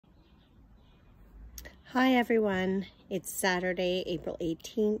Hi everyone, it's Saturday, April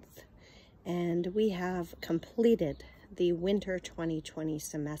 18th, and we have completed the winter 2020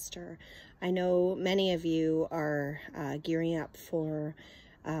 semester. I know many of you are gearing up for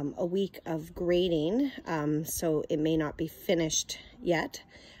a week of grading, so it may not be finished yet,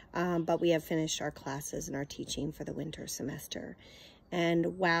 but we have finished our classes and our teaching for the winter semester.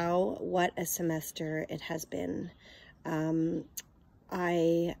 And wow, what a semester it has been.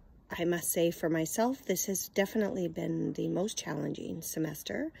 I must say for myself, this has definitely been the most challenging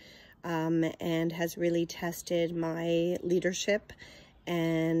semester and has really tested my leadership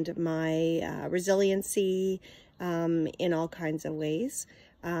and my resiliency in all kinds of ways.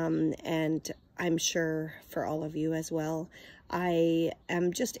 And I'm sure for all of you as well. I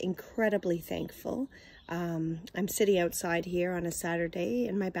am just incredibly thankful. I'm sitting outside here on a Saturday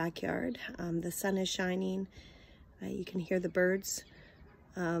in my backyard. The sun is shining. You can hear the birds.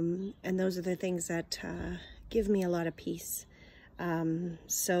 And those are the things that give me a lot of peace.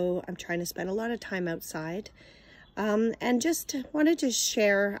 So I'm trying to spend a lot of time outside. And just wanted to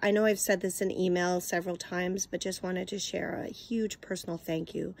share, I know I've said this in email several times, but just wanted to share a huge personal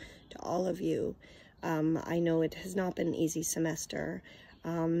thank you to all of you. I know it has not been an easy semester.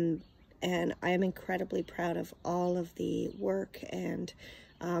 And I am incredibly proud of all of the work and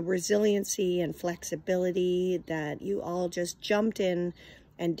resiliency and flexibility that you all just jumped in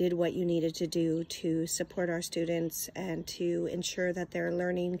and did what you needed to do to support our students and to ensure that their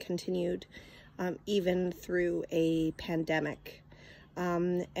learning continued even through a pandemic.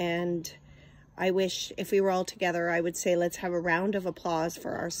 And I wish if we were all together, I would say let's have a round of applause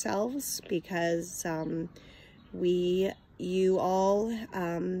for ourselves, because you all,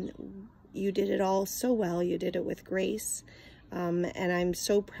 you did it all so well. You did it with grace. And I'm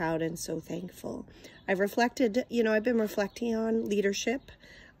so proud and so thankful. I've reflected, I've been reflecting on leadership,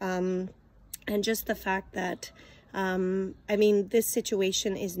 and just the fact that, this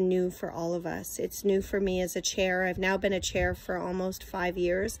situation is new for all of us. It's new for me as a chair. I've now been a chair for almost 5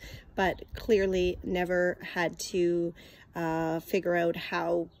 years, but clearly never had to figure out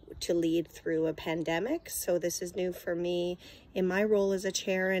how to lead through a pandemic. So this is new for me in my role as a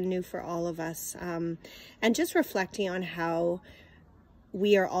chair and new for all of us. And just reflecting on how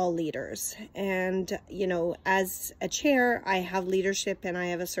we are all leaders. And, as a chair, I have leadership and I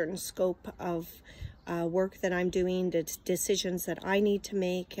have a certain scope of work that I'm doing, the decisions that I need to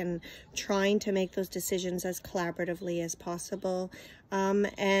make, and trying to make those decisions as collaboratively as possible.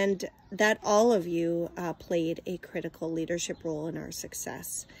 And that all of you played a critical leadership role in our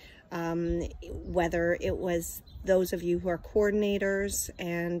success. Whether it was those of you who are coordinators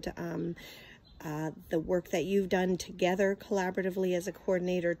and the work that you've done together collaboratively as a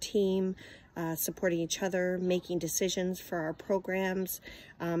coordinator team, supporting each other, making decisions for our programs,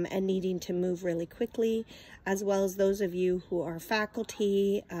 and needing to move really quickly, as well as those of you who are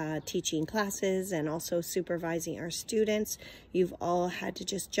faculty, teaching classes and also supervising our students. You've all had to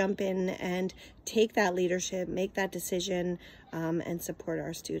just jump in and take that leadership, make that decision, and support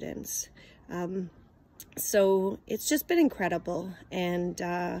our students. So it's just been incredible, and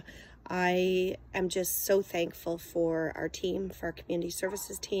I am just so thankful for our team, for our community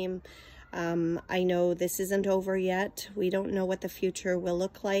services team. I know this isn't over yet. We don't know what the future will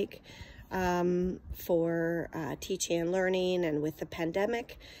look like for teaching and learning and with the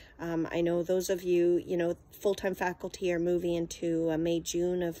pandemic. I know those of you, full-time faculty are moving into May,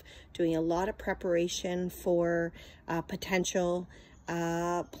 June of doing a lot of preparation for potential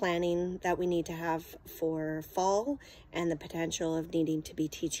planning that we need to have for fall, and the potential of needing to be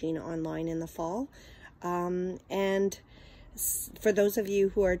teaching online in the fall. And for those of you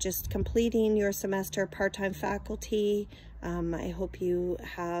who are just completing your semester, part-time faculty, I hope you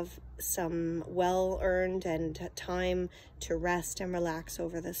have some well-earned and time to rest and relax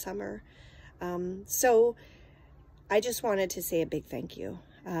over the summer. So I just wanted to say a big thank you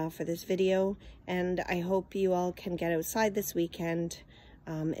for this video, and I hope you all can get outside this weekend.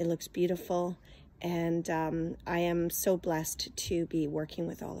 It looks beautiful, and I am so blessed to be working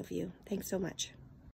with all of you. Thanks so much.